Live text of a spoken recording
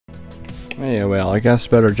Yeah, well, against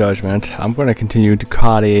better judgment, I'm going to continue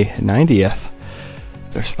Ducati 90th.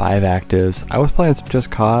 There's 5 actives. I was playing some Just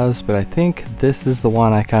Cause, but I think this is the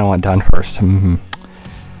one I kind of want done first.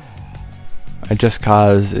 Just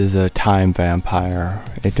Cause is a time vampire.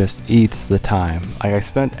 It just eats the time. Like, I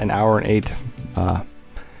spent an hour and 8, I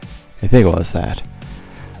think it was that,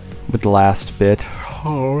 with the last bit.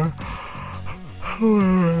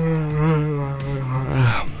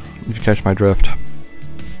 Did you catch my drift?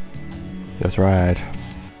 That's right.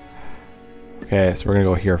 Okay, so we're gonna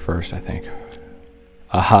go here first, I think.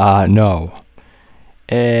 Aha, no.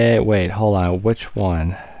 Wait, hold on. Which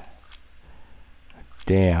one?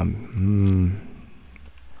 Damn.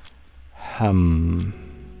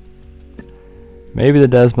 Maybe the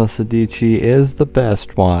Desmo Sedici is the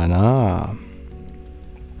best one.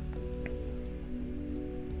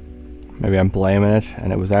 Maybe I'm blaming it,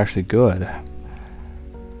 and it was actually good.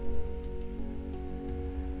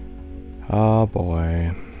 Oh boy.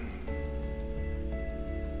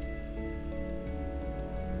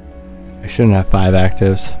 I shouldn't have 5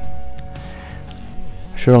 actives.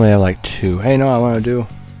 I should only have like 2. Hey, no, I want to do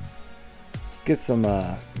get some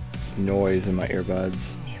noise in my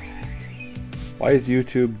earbuds. Why is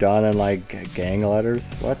YouTube done in like gang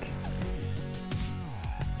letters? What?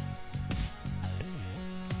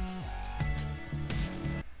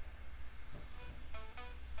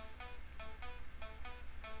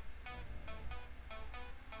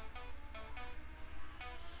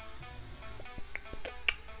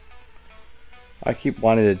 I keep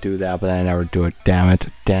wanting to do that, but I never do it. Damn it.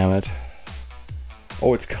 Damn it.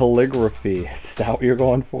 Oh, it's calligraphy. Is that what you're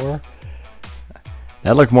going for?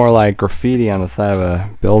 That looked more like graffiti on the side of a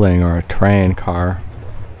building or a train car.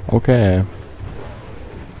 Okay.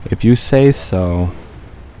 If you say so.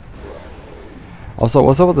 Also,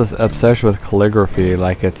 what's up with this obsession with calligraphy?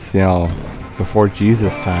 Like it's, you know, before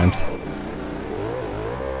Jesus times.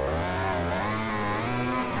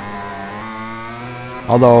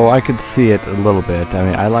 Although I could see it a little bit. I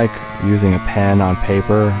mean, I like using a pen on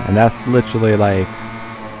paper, and that's literally like,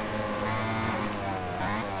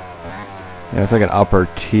 you know, it's like an upper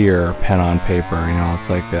tier pen on paper. You know, it's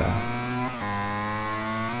like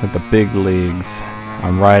the big leagues.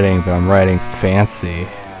 I'm writing, but I'm writing fancy,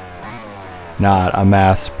 not a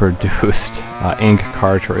mass-produced ink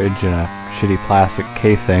cartridge in a shitty plastic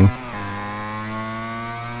casing.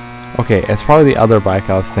 Okay, it's probably the other bike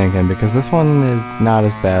I was thinking, because this one is not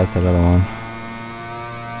as bad as that other one.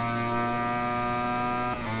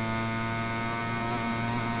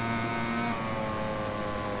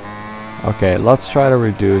 Okay, let's try to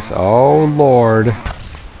reduce... Oh, Lord.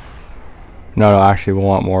 No, actually, we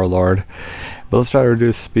want more, Lord. But let's try to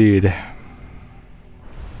reduce speed.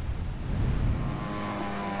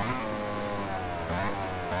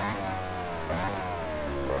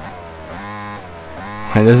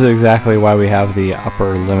 And this is exactly why we have the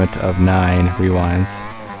upper limit of 9 rewinds.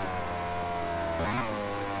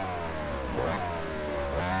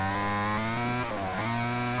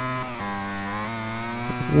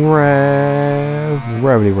 Rev,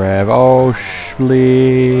 revity rev. Oh,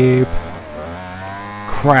 bleep.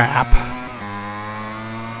 Crap.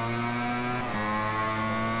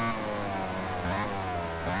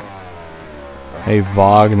 Hey,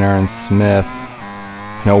 Wagner and Smith.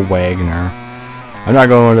 No, Wagner. I'm not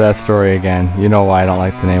going into that story again. You know why I don't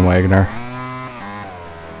like the name Wagner.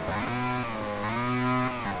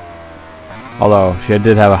 Although, she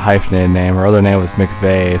did have a hyphenated name. Her other name was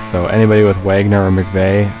McVeigh, so anybody with Wagner or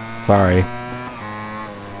McVeigh, sorry.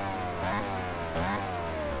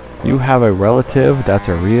 You have a relative that's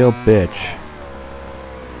a real bitch.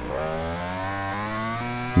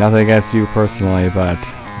 Nothing against you personally, but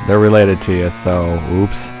they're related to you, so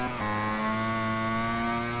oops.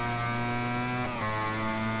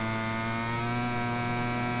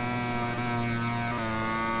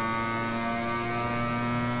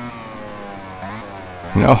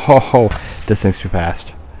 No, this thing's too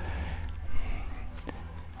fast.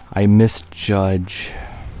 I misjudge.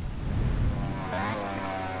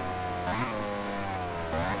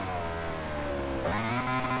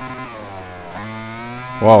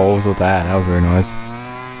 Whoa, what was with that? That was very nice.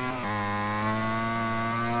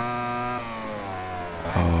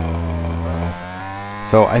 Oh.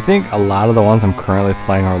 So I think a lot of the ones I'm currently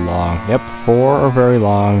playing are long. Yep, 4 are very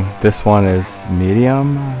long. This one is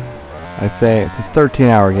medium. I'd say it's a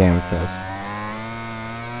 13-hour game, it says.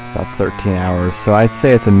 About 13 hours, so I'd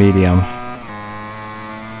say it's a medium.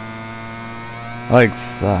 I'd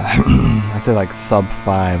say like sub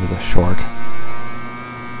 5 is a short.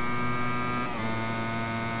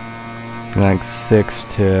 And like 6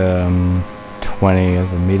 to 20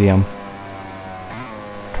 is a medium.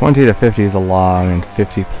 20 to 50 is a long, and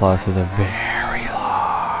 50 plus is a very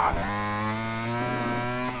long.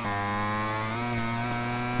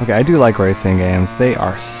 Okay, I do like racing games. They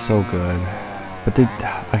are so good. But they...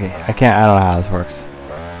 Okay, I don't know how this works.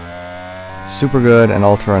 Super good and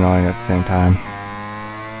ultra annoying at the same time.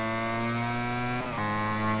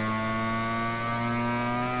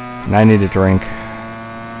 And I need a drink.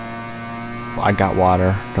 I got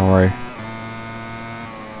water, don't worry.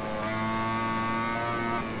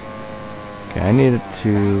 Okay, I need it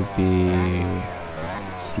to be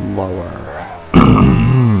slower.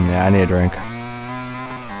 Yeah, I need a drink.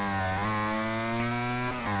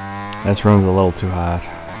 This room's a little too hot.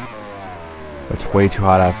 It's way too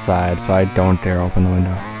hot outside, so I don't dare open the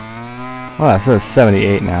window. Well, it says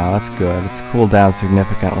 78 now. That's good. It's cooled down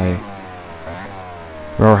significantly.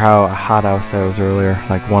 Remember how hot outside was earlier?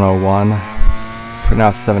 Like 101? But now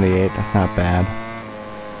it's 78. That's not bad.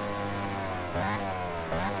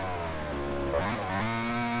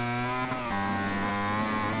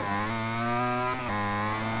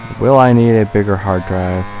 Will I need a bigger hard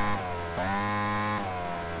drive?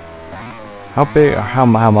 How big, how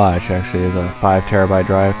much actually is a 5 terabyte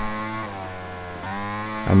drive?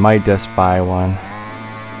 I might just buy one.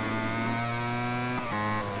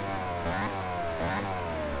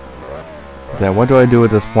 Then what do I do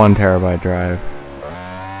with this 1 terabyte drive?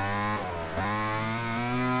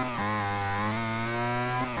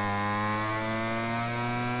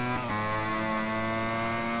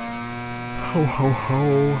 Ho ho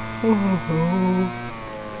ho, ho ho ho.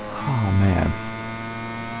 Oh man.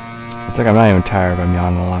 It's like I'm not even tired, but I'm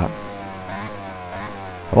yawning a lot.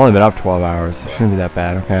 I've only been up 12 hours. It shouldn't be that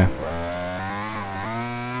bad, okay?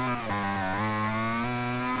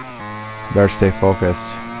 Better stay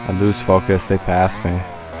focused. I lose focus, they pass me.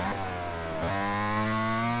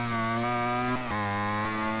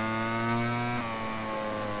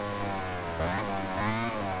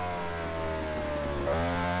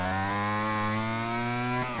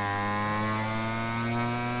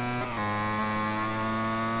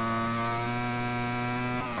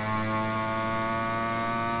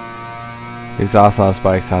 The exhaust on this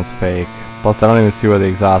bike sounds fake. Plus, I don't even see where the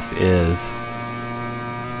exhaust is.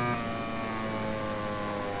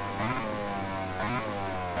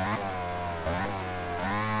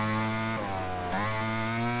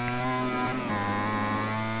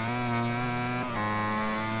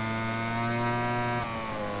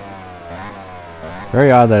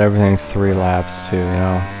 Very odd that everything's 3 laps too, you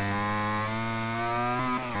know.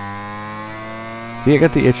 See, I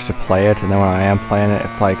get the itch to play it, and then when I am playing it,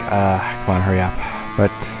 it's like, come on, hurry up.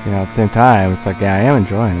 But, you know, at the same time, it's like, yeah, I am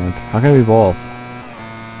enjoying it. How can it be both?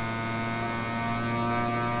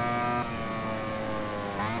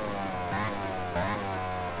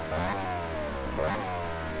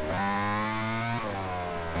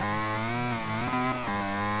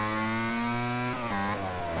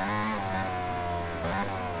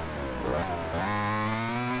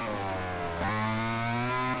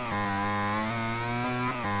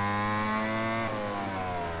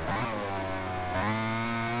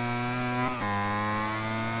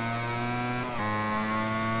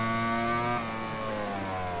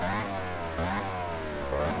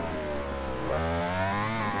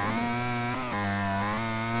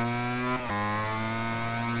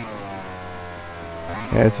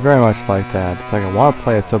 Yeah, it's very much like that. It's like I want to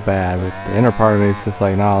play it so bad, but the inner part of me is just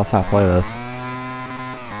like, no, let's not play this.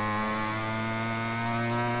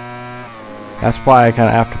 That's why I kind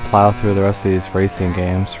of have to plow through the rest of these racing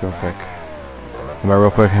games real quick. And by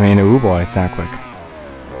real quick, I mean, ooh boy, it's not quick.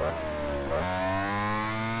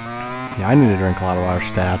 Yeah, I need to drink a lot of water,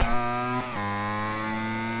 stat.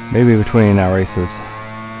 Maybe between races.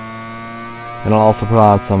 And I'll also put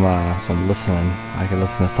on some listening. I can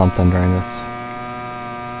listen to something during this.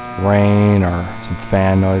 Rain or some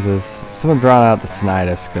fan noises. Someone drown out the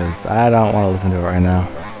tinnitus because I don't want to listen to it right now.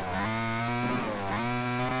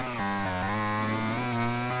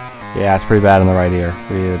 Yeah, it's pretty bad in the right ear.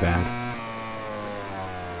 Really bad.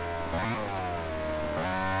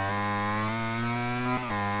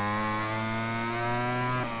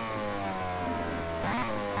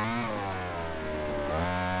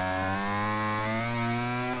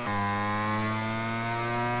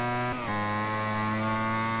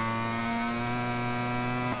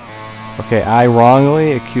 Okay, I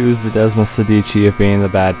wrongly accused the Desma Sedici of being the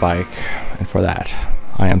bad bike, and for that,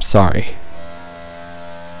 I am sorry.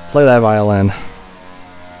 Play that violin.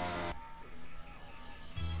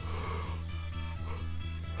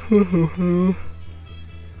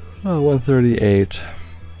 Oh, 138.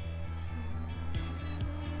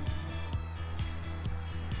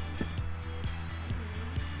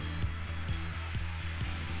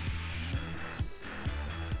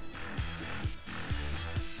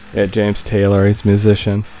 Yeah, James Taylor, he's a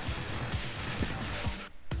musician.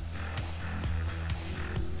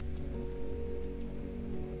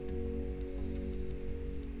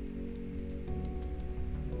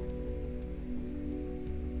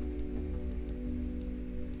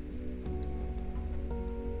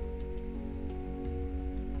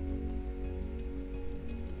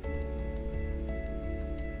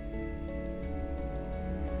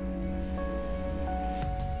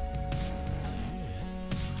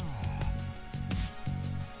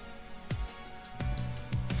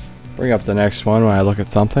 Bring up the next one when I look at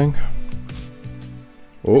something.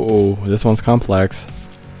 Oh, this one's complex.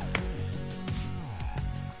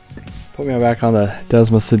 Put me back on the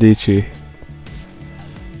Desmos Sedici.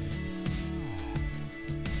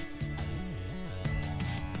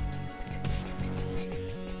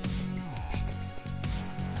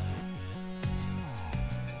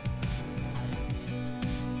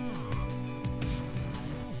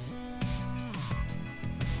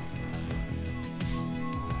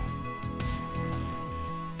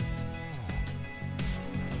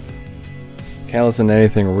 Can't listen to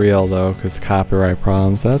anything real though, because copyright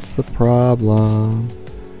problems. That's the problem.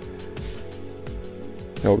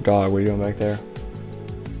 Yo, dog, what are you doing back there?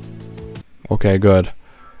 Okay, good.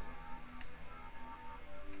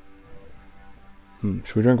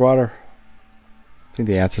 Should we drink water? I think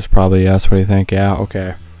the answer's probably yes. What do you think? Yeah,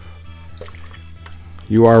 okay.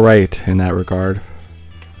 You are right in that regard.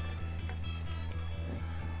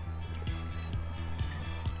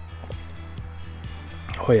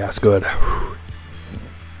 Oh yes, good.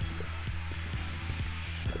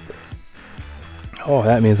 Oh,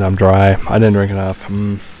 that means I'm dry. I didn't drink enough.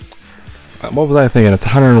 What was I thinking? It's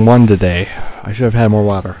 101 today. I should have had more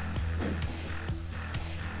water.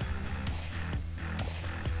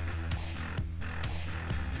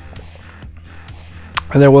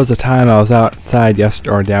 And there was a time I was outside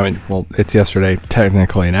well, it's yesterday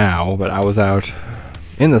technically now, but I was out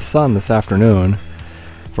in the sun this afternoon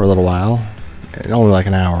for a little while. Only like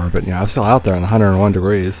an hour, but I was still out there in the 101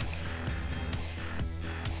 degrees.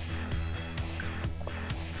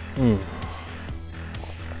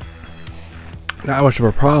 Not much of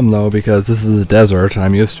a problem though, because this is a desert and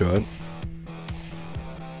I'm used to it.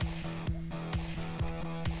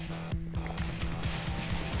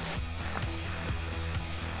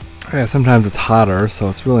 Yeah, sometimes it's hotter, so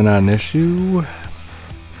it's really not an issue.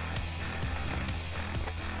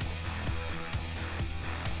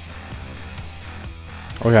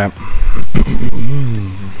 Okay.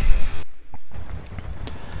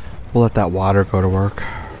 We'll let that water go to work.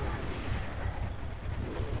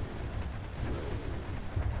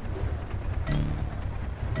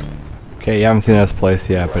 Okay, you haven't seen this place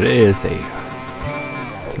yet, but it's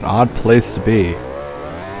an odd place to be.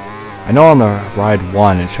 I know on the ride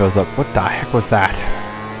 1 it shows up. What the heck was that?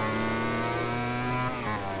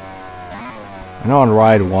 I know on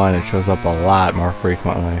ride 1 it shows up a lot more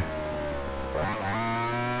frequently.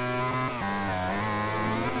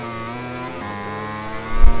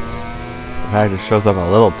 In fact, it shows up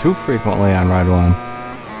a little too frequently on ride 1.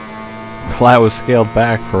 Glad it was scaled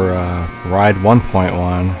back for ride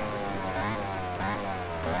 1.1.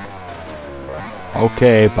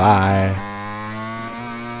 Okay, bye.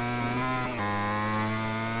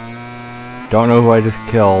 Don't know who I just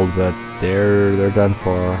killed, but they're done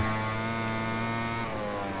for.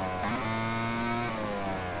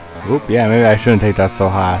 Oop, yeah, maybe I shouldn't take that so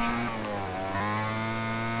hot.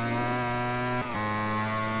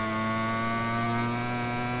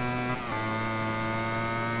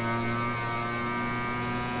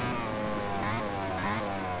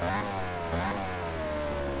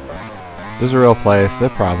 This is a real place.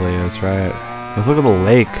 It probably is, right? Let's look at the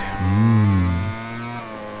lake.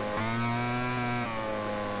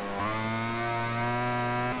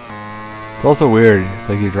 It's also weird. It's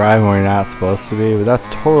like you're driving where you're not supposed to be, but that's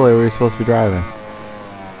totally where you're supposed to be driving.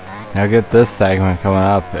 Now get this segment coming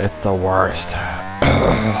up. It's the worst.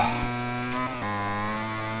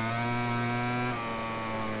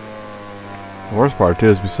 The worst part too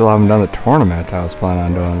is we still haven't done the tournament I was planning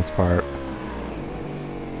on doing this part.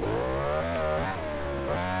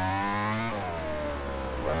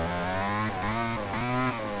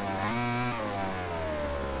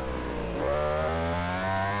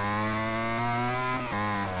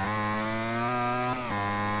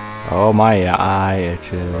 Oh, my eye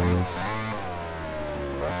itches.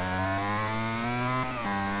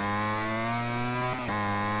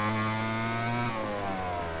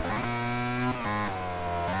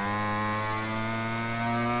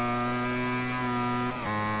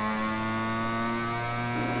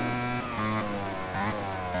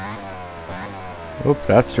 Oop,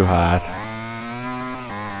 that's too hot.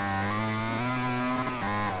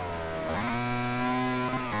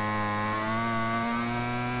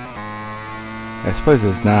 This place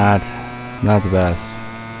is not the best.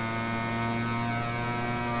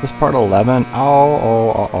 This part 11.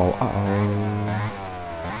 Oh.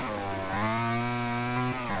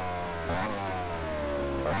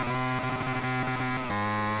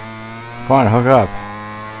 Come on, hook up.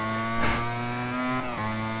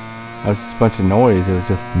 That was just a bunch of noise. It was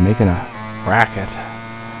just making a racket.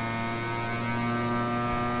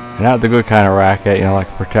 And not the good kind of racket, you know, like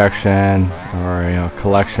protection or, you know,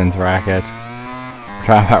 collections racket. I'm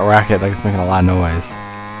talking about racket like it's making a lot of noise.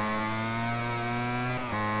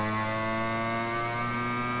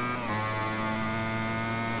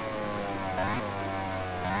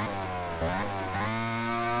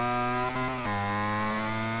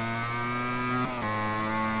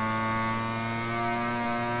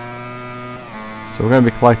 So we're going to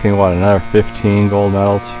be collecting, what, another 15 gold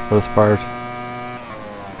medals for this part?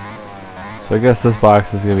 So I guess this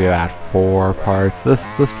box is going to be about 4 parts. This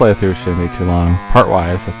playthrough shouldn't be too long,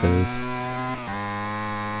 part-wise, that is.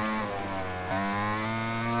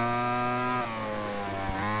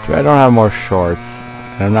 Too bad I don't have more shorts.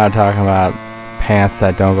 And I'm not talking about pants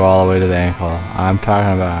that don't go all the way to the ankle. I'm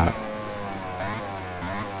talking about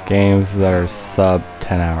games that are sub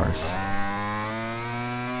 10 hours.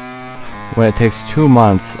 When it takes 2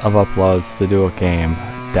 months of uploads to do a game,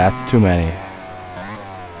 that's too many.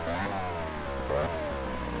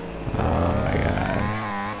 Oh my god.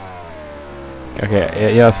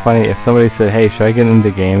 Okay, yeah, it's funny. If somebody said, hey, should I get into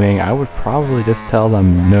gaming? I would probably just tell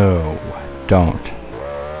them, no, don't.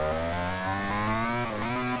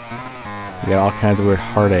 You get all kinds of weird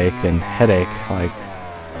heartache and headache, like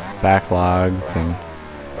backlogs and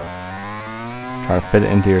try to fit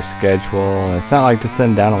it into your schedule. And it's not like just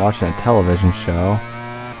sitting down and watching a television show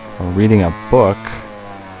or reading a book.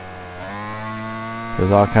 There's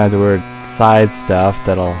all kinds of weird side stuff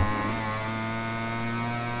that'll...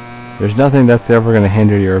 There's nothing that's ever going to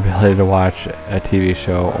hinder your ability to watch a TV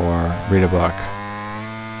show or read a book.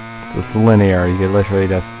 It's linear. You can literally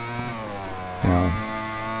just, you know,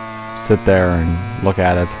 sit there and look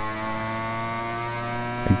at it.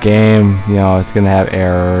 A game, you know, it's going to have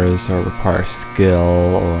errors or require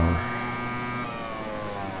skill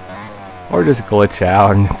or just glitch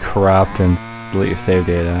out and corrupt and delete your save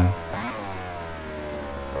data.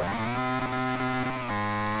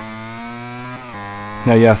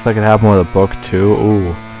 Now, yes, that could happen with a book too.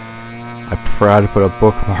 Ooh, I forgot to put a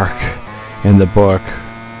bookmark in the book.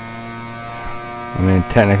 I mean,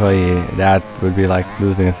 technically, that would be like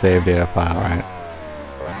losing a save data file, right?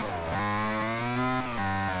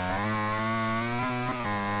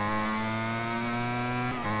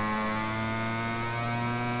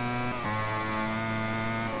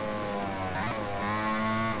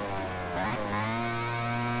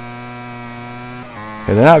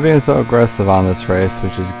 Okay, they're not being so aggressive on this race,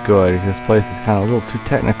 which is good, because this place is kind of a little too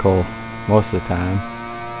technical most of the time.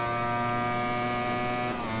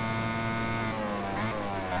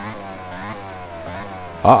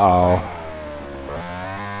 Uh-oh.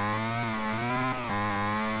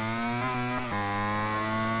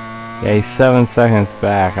 Yeah, he's 7 seconds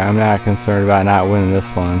back. I'm not concerned about not winning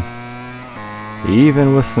this one.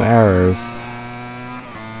 Even with some errors.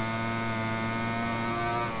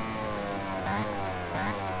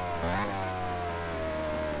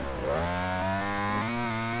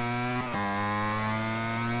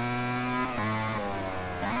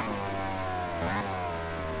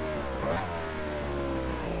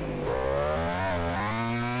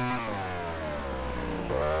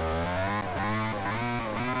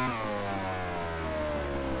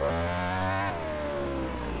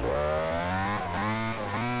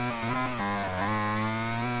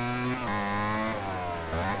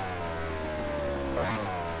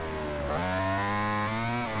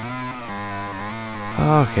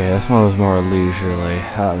 Okay, this one was more leisurely.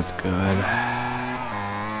 That was good.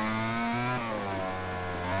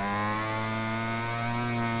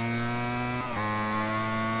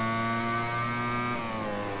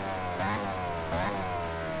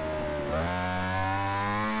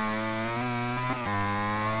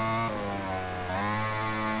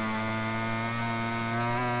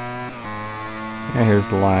 Yeah, here's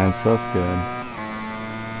the line, so that's good.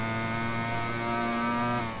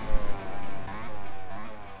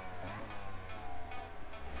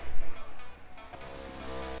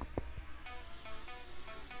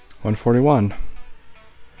 $141.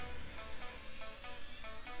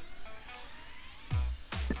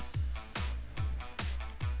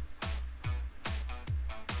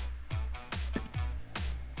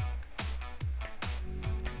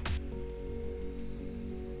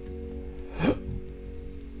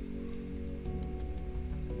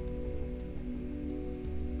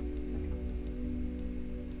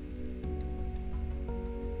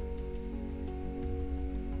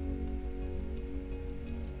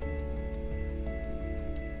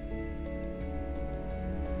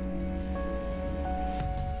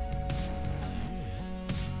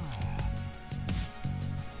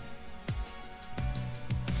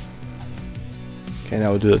 Okay,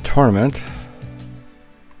 now we'll do the tournament,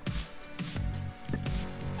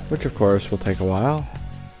 which of course will take a while.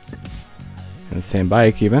 And the same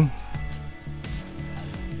bike even.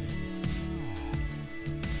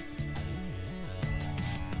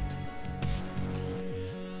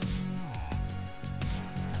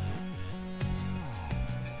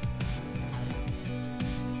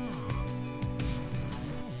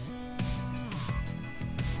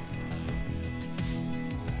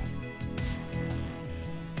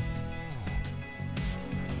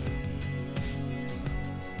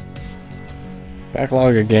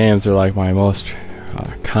 Backlog of games are like my most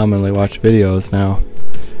commonly watched videos now.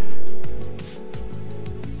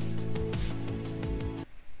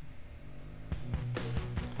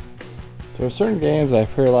 There are certain games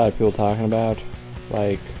I've heard a lot of people talking about,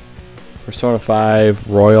 like Persona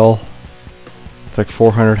 5 Royal. It's like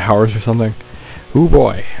 400 hours or something. Ooh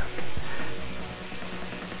boy.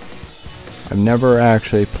 I've never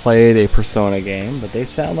actually played a Persona game, but they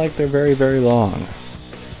sound like they're very, very long.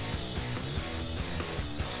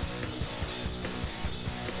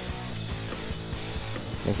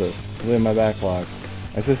 What's this? Look at my backlog.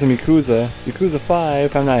 I said some Yakuza. Yakuza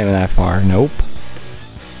 5, I'm not even that far. Nope.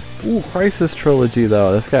 Ooh, Crisis Trilogy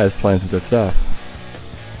though. This guy's playing some good stuff.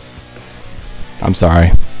 I'm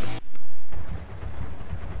sorry.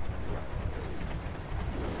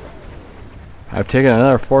 I've taken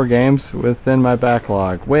another 4 games within my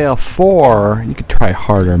backlog. Well, 4? You could try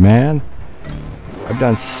harder, man. I've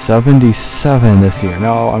done 77 this year.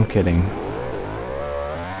 No, I'm kidding.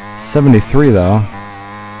 73 though.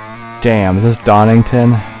 Damn, is this Donington?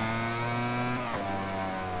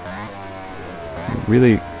 You're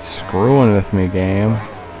really screwing with me, game.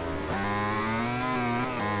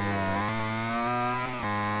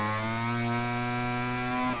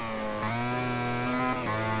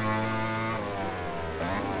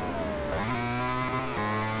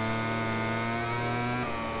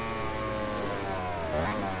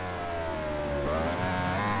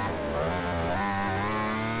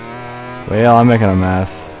 Well, I'm making a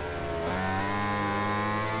mess.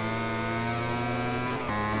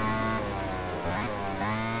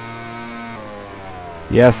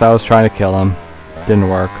 Yes, I was trying to kill him. Didn't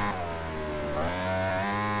work.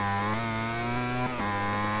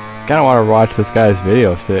 Kinda want to watch this guy's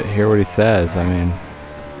video to hear what he says. I mean,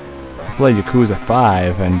 I played Yakuza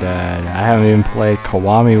 5 and I haven't even played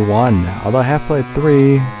Kiwami 1. Although I have played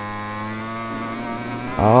 3.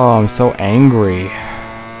 Oh, I'm so angry.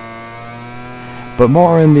 But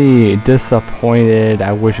more in the disappointed,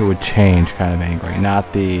 I wish it would change kind of angry.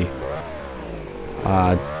 Not the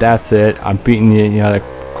that's it, I'm beating you, you know, the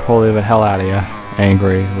holy the hell out of you,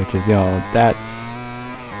 angry, which is, you know, that's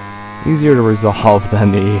easier to resolve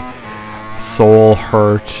than the soul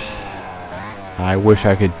hurt, I wish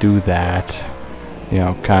I could do that, you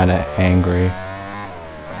know, kind of angry.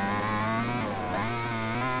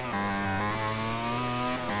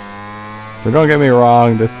 So don't get me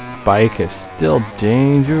wrong, this bike is still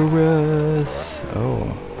dangerous.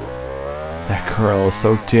 Oh. That girl is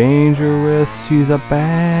so dangerous. She's a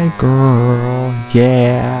bad girl.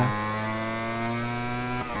 Yeah.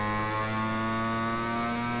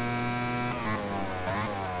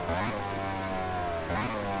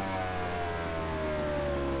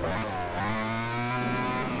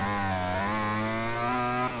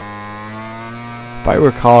 If I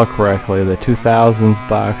recall correctly, the 2000s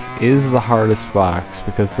box is the hardest box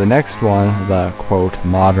because the next one, the quote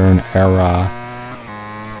modern era,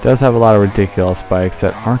 does have a lot of ridiculous bikes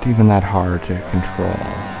that aren't even that hard to control.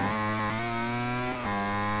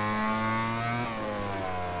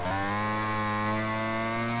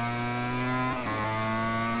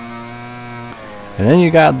 And then you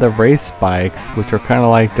got the race bikes, which are kind of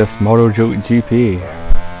like just MotoGP.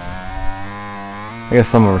 I guess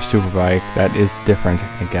some of them are Superbike. That is different,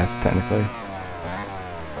 I guess, technically.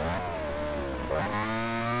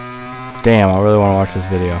 Damn, I really want to watch this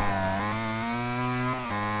video.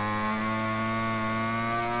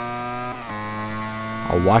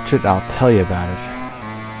 I'll watch it, I'll tell you about it.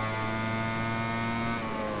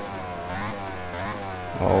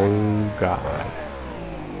 Oh God.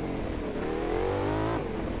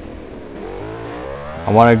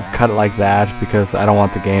 I want to cut it like that because I don't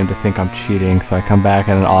want the game to think I'm cheating, so I come back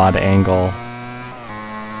at an odd angle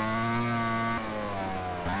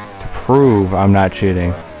to prove I'm not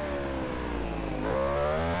cheating.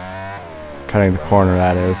 Cutting the corner,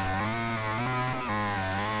 that is.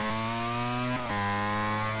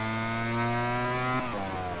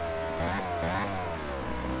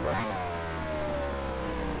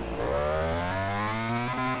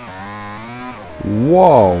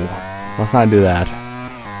 Whoa! Let's not do that.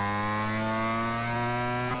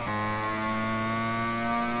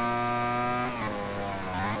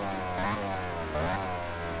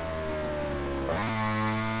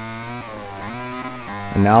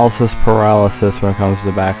 Analysis paralysis when it comes to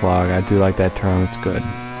the backlog. I do like that term, it's good.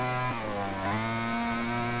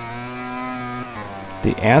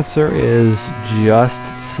 The answer is just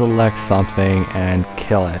select something and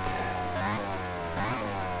kill it.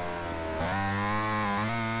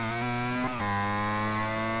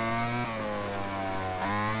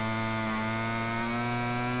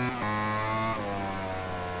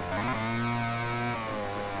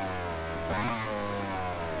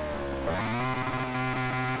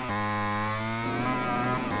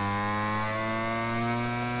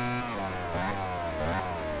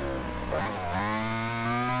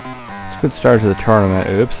 Good start to the tournament.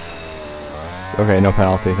 Oops. Okay, no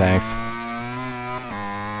penalty, thanks.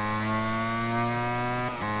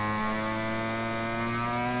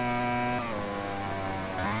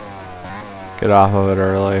 Get off of it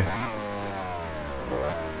early.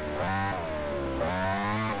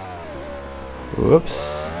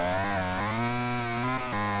 Whoops.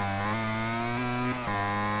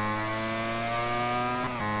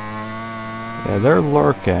 Yeah, they're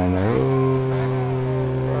lurking. Ooh.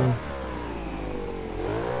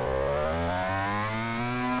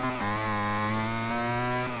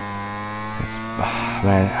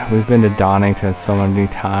 Man, we've been to Donington so many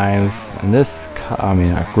times, and this, I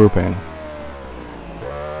mean, grouping.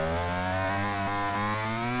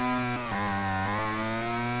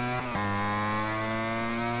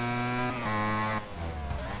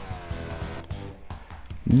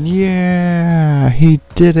 Yeah, he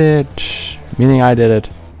did it. Meaning I did it.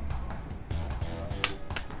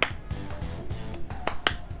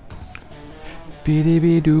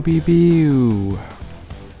 Bee-dee-bee-doo-bee-bee-oo.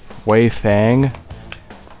 Wei Fang.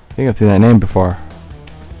 I think I've seen that name before.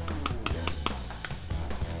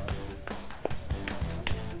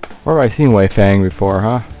 Where have I seen Wei Fang before,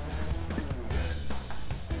 huh?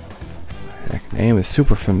 That name is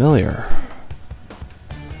super familiar.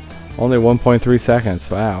 Only 1.3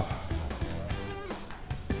 seconds, wow.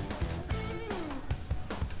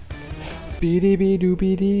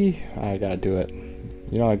 Bee-dee-bee-doo-bee-dee. I gotta do it.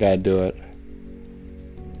 You know I gotta do it.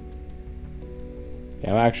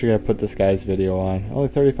 Yeah, I'm actually gonna put this guy's video on. Only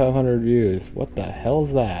 3,500 views. What the hell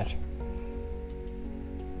is that?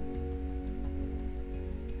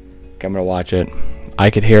 Okay, I'm gonna watch it. I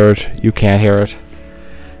could hear it. You can't hear it.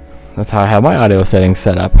 That's how I have my audio settings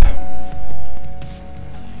set up.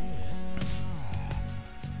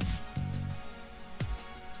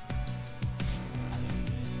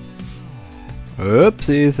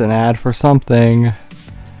 Oopsies, an ad for something.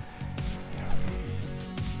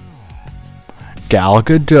 Gal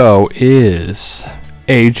Gadot is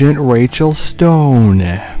Agent Rachel Stone.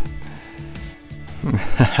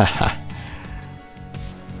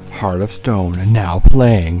 Heart of Stone now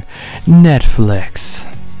playing Netflix.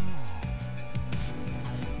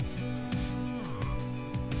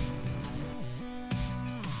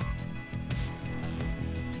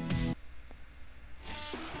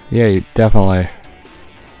 Yeah, definitely.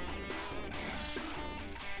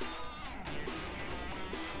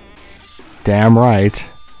 Damn right.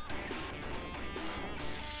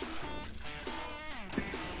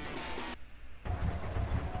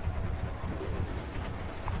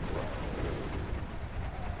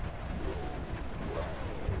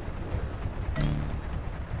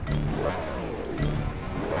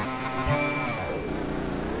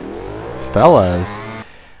 Fellas.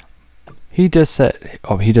 He just said,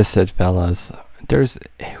 oh, he just said fellas. There's,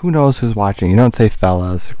 who knows who's watching? You don't say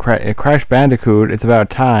fellas. Crash Bandicoot, it's about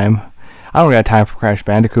time. I don't got time for Crash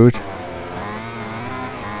Bandicoot.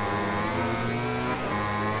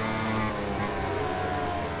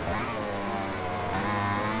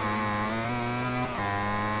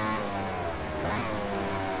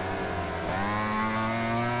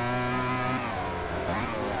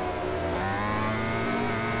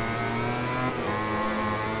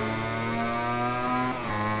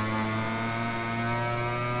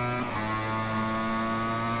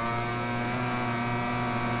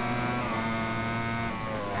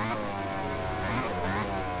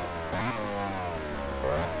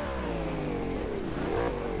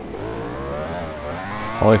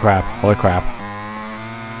 Holy crap, holy crap.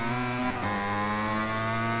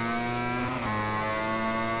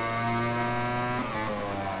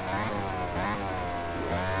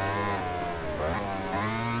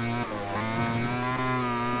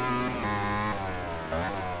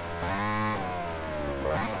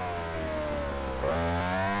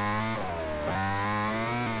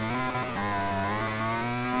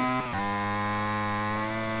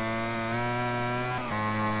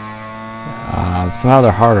 Somehow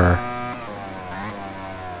they're harder.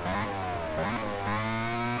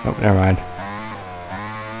 Oh, never mind.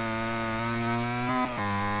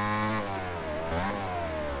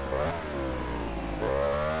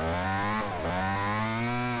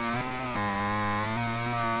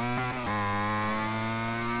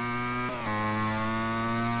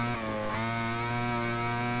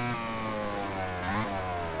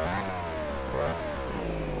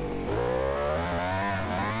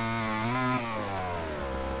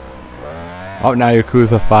 Oh, now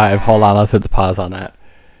Yakuza 5. Hold on, let's hit the pause on that.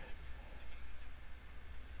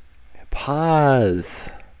 Pause.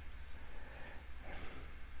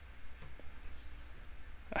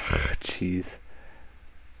 Jeez.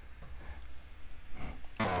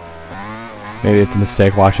 Maybe it's a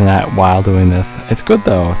mistake watching that while doing this. It's good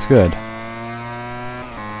though, it's good.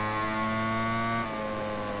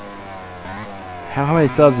 How many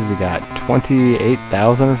subs has he got?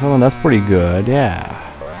 28,000 or something? That's pretty good, yeah.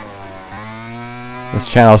 This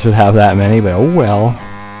channel should have that many, but oh well.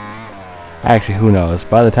 Actually, who knows?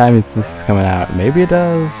 By the time this is coming out, maybe it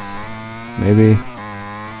does. Maybe.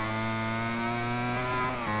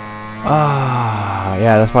 Ah,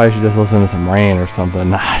 yeah, that's why you should just listen to some Rain or something,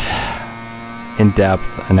 not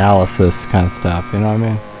in-depth analysis kind of stuff, you know what I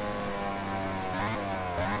mean?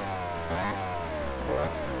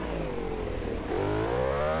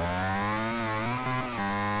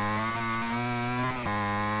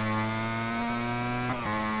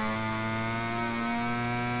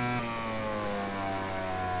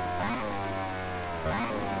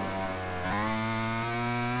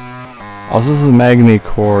 Also, this is Magni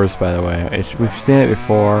Cores, by the way. We've seen it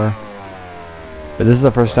before, but this is the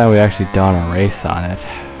first time we've actually done a race on it.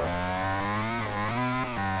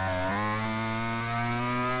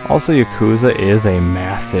 Also, Yakuza is a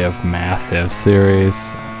massive, massive series.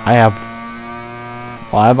 I have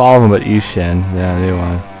all of them but Ishin, the new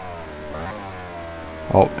one.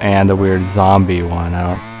 Oh, and the weird zombie one.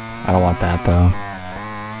 I don't want that though.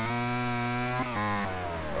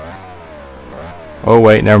 Oh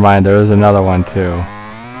wait, never mind. There was another one too.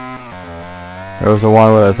 There was a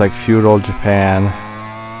one where it's like feudal Japan.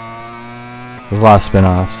 There's a lot of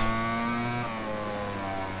spin-offs.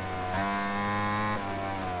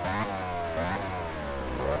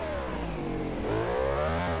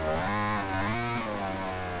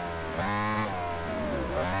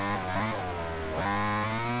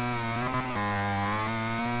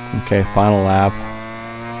 Okay, final lap.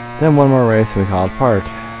 Then one more race and we call it part.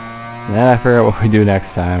 And then I figure out what we do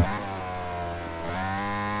next time.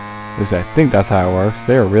 At least I think that's how it works.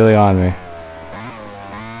 They are really on me.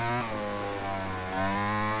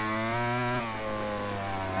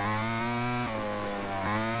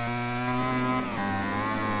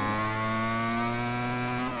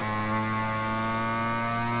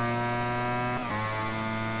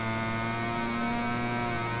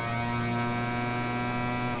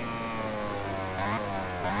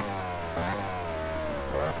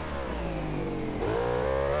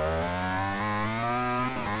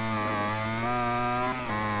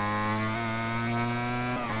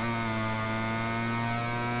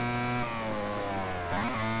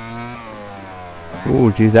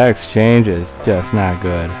 Ooh, geez, that exchange is just not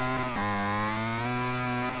good.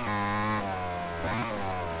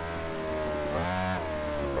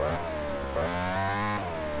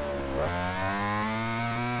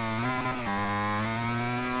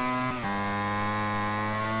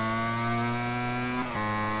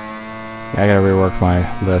 I gotta rework my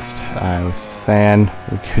list. I was saying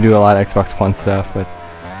we could do a lot of Xbox One stuff, but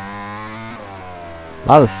a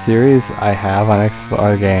lot of the series I have on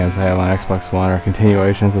games I have on Xbox One are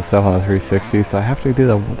continuations and stuff on the 360, so I have to do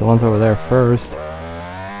the ones over there first.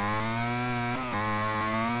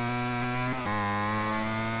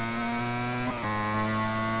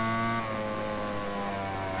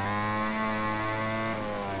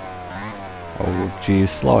 Oh geez,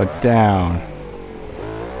 slow it down.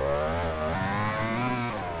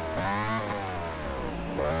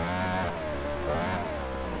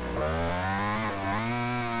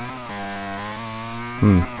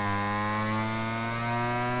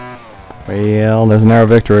 Well, there's an arrow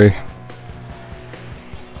victory.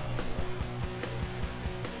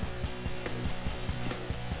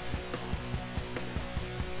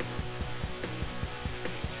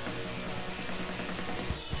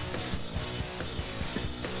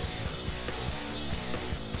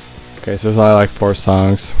 Okay, so there's only like 4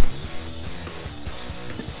 songs.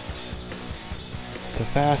 It's a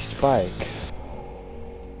fast bike.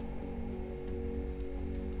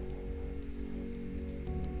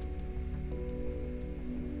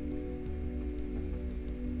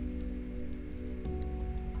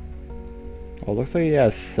 Well, it looks like he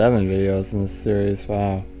has 7 videos in this series.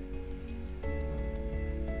 Wow.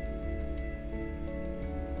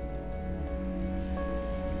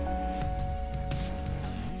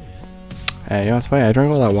 Hey, you know what's funny? I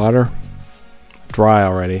drank all that water. Dry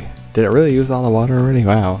already. Did it really use all the water already?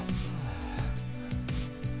 Wow.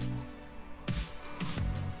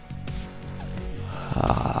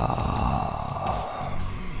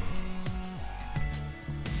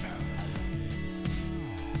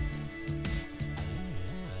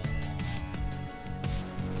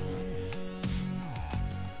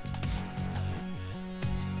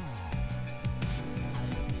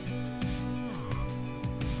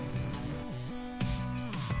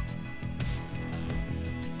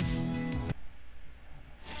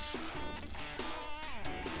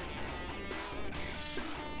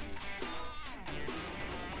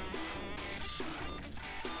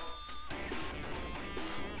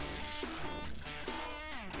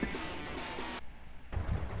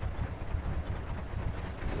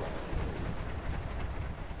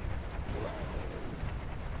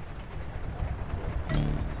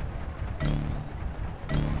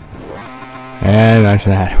 And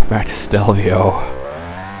mention that. Back to Stelvio.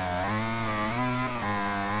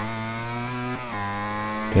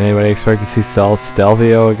 Did anybody expect to see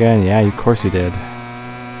Stelvio again? Yeah, of course you did.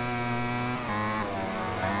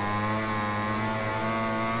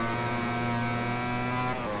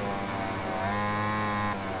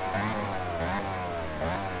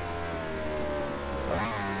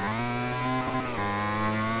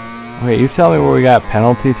 Wait, you tell me where we got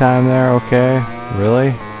penalty time there, okay?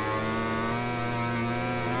 Really?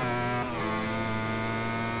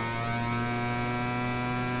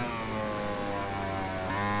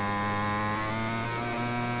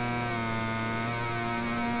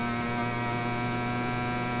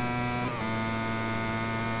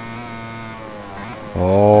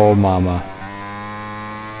 Oh, mama.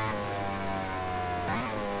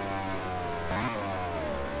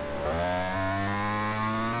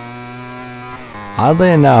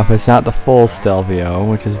 Oddly enough, it's not the full Stelvio,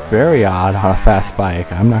 which is very odd on a fast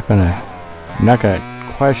bike. I'm not gonna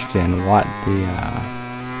question what the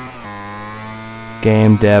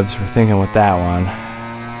game devs were thinking with that one.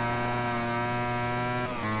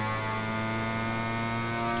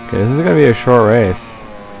 Okay, this is gonna be a short race.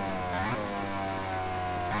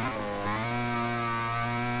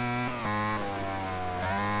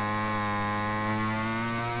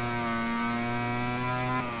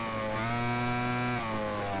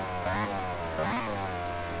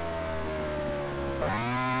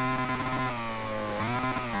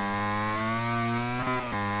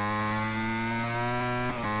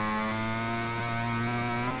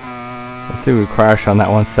 Let's see if we crash on that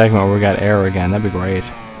one segment where we got air again. That'd be great.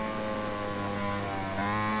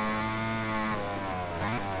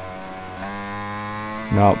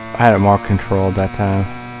 Nope, I had it more controlled that time.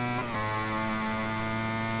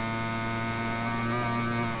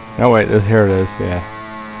 No, wait, here it is, yeah.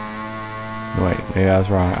 Wait, maybe I was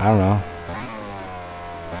wrong. I don't know.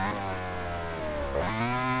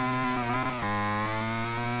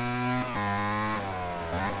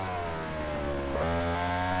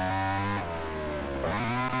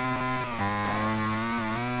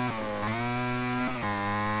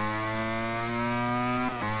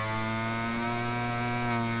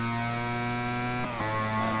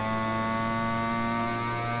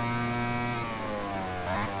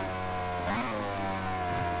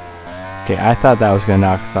 Okay, I thought that was gonna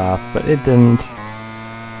knock us off, but it didn't.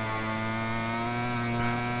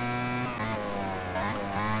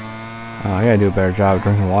 Oh, I gotta do a better job of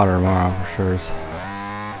drinking water tomorrow for sure. It's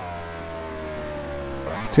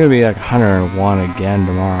gonna be like 101 again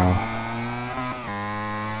tomorrow.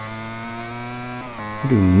 I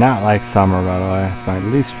do not like summer, by the way. It's my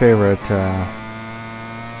least favorite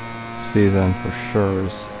season for sure.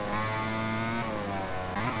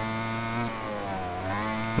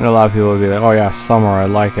 And a lot of people would be like, oh yeah, summer, I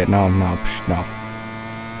like it. No, no, psh, no.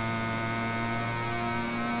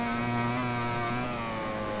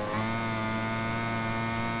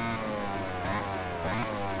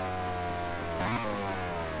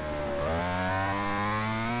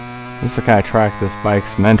 This is the kind of track this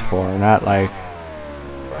bike's meant for, not like...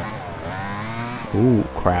 Ooh,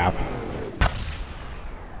 crap.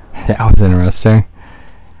 That was interesting.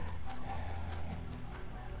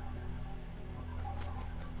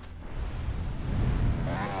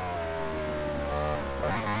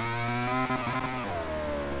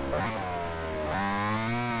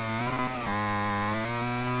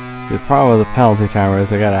 The problem with the penalty timer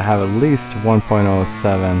is I gotta have at least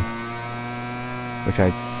 1.07, which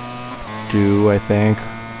I do, I think.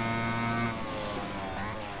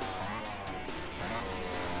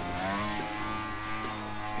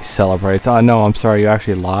 He celebrates. Oh no, I'm sorry, you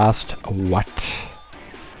actually lost. What?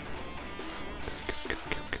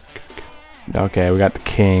 Okay, we got the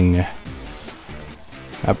king.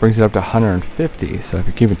 That brings it up to 150, so if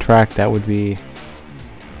you're keeping track, that would be...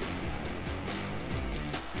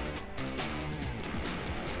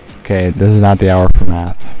 Okay, this is not the hour for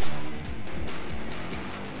math.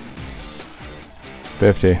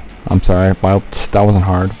 50. I'm sorry. Well, that wasn't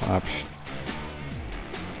hard.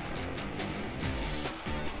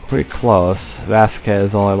 Pretty close.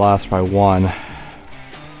 Vasquez only lost by 1.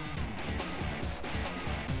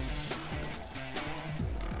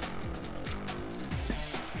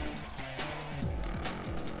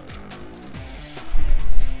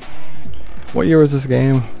 What year was this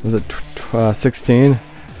game? Was it 16?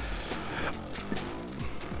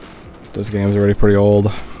 Those games are already pretty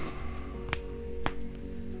old.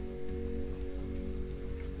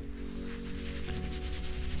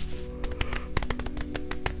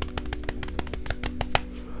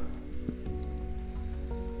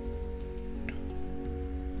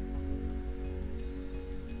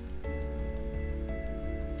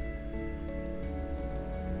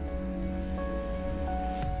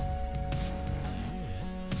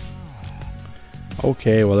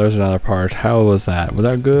 Okay, well there's another part. How was that? Was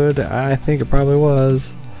that good? I think it probably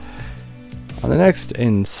was. On the next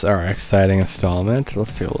exciting installment,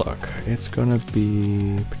 let's take a look. It's gonna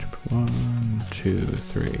be 1, 2,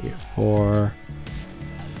 3, 4.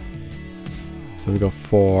 So we go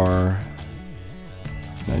 4.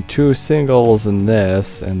 And 2 singles in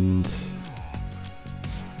this, and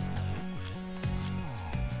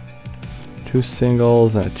 2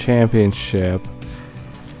 singles and a championship.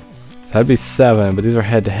 So that'd be 7, but these are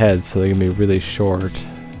head-to-head, so they can be really short.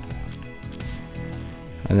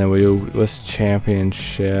 And then we do this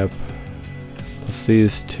championship plus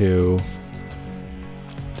these 2.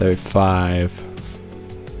 That'd be 5.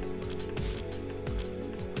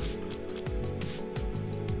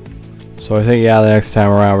 So I think, yeah, the next time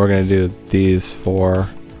around we're gonna do these 4.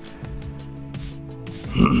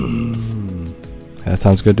 That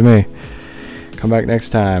sounds good to me. Come back next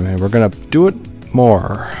time and we're gonna do it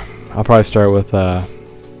more. I'll probably start with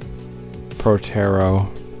Protero.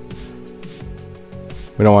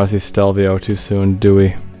 We don't want to see Stelvio too soon, do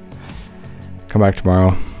we? Come back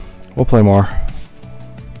tomorrow. We'll play more.